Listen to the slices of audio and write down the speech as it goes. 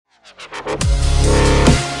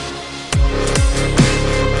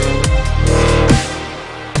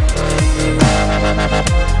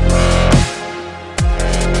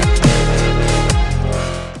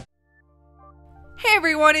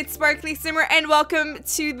it's Sparkly Simmer and welcome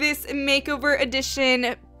to this makeover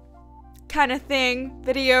edition kind of thing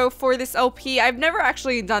video for this LP. I've never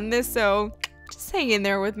actually done this, so just hang in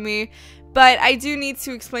there with me. But I do need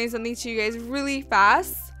to explain something to you guys really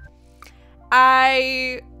fast.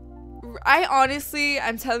 I honestly,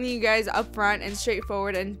 I'm telling you guys up front and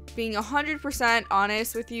straightforward and being 100%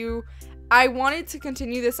 honest with you, I wanted to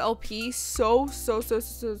continue this LP so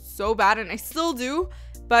bad, and I still do,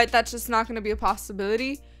 but that's just not going to be a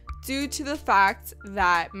possibility due to the fact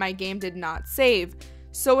that my game did not save.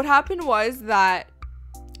 So what happened was that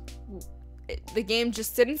the game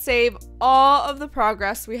just didn't save all of the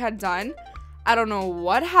progress we had done. I don't know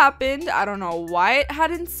what happened. I don't know why it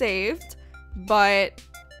hadn't saved, but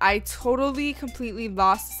I totally completely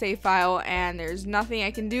lost the save file and there's nothing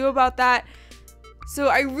I can do about that. So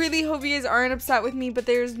I really hope you guys aren't upset with me, but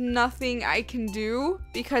there's nothing I can do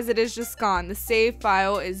because it is just gone. The save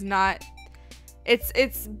file is not,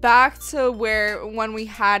 it's back to when we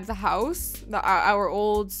had the house, our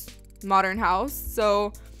old modern house.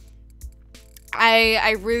 So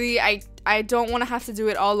I don't want to have to do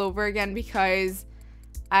it all over again because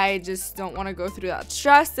I just don't want to go through that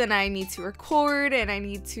stress, and I need to record and I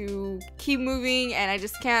need to keep moving and I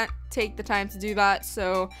just can't take the time to do that.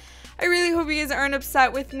 So I really hope you guys aren't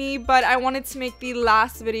upset with me, but I wanted to make the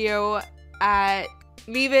last video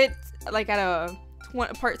leave it like at a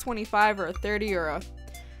part 25 or a 30 or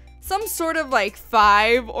some sort of like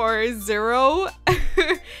 5 or 0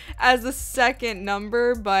 as a second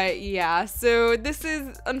number. But yeah, so this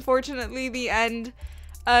is unfortunately the end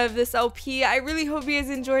of this LP. I really hope you guys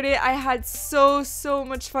enjoyed it. I had so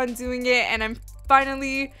much fun doing it, and I'm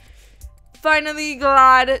finally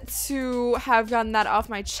glad to have gotten that off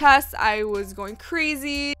my chest. I was going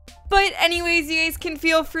crazy. But anyways, you guys can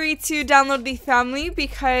feel free to download the family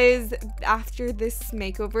because after this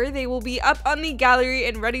makeover, they will be up on the gallery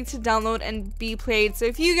and ready to download and be played. So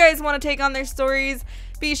if you guys want to take on their stories,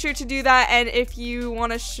 be sure to do that. And if you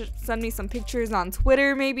want to send me some pictures on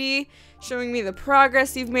Twitter, maybe showing me the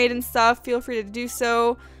progress you've made and stuff, feel free to do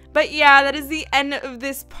so. But yeah, that is the end of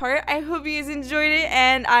this part. I hope you guys enjoyed it,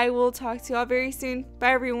 and I will talk to y'all very soon.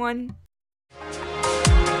 Bye, everyone.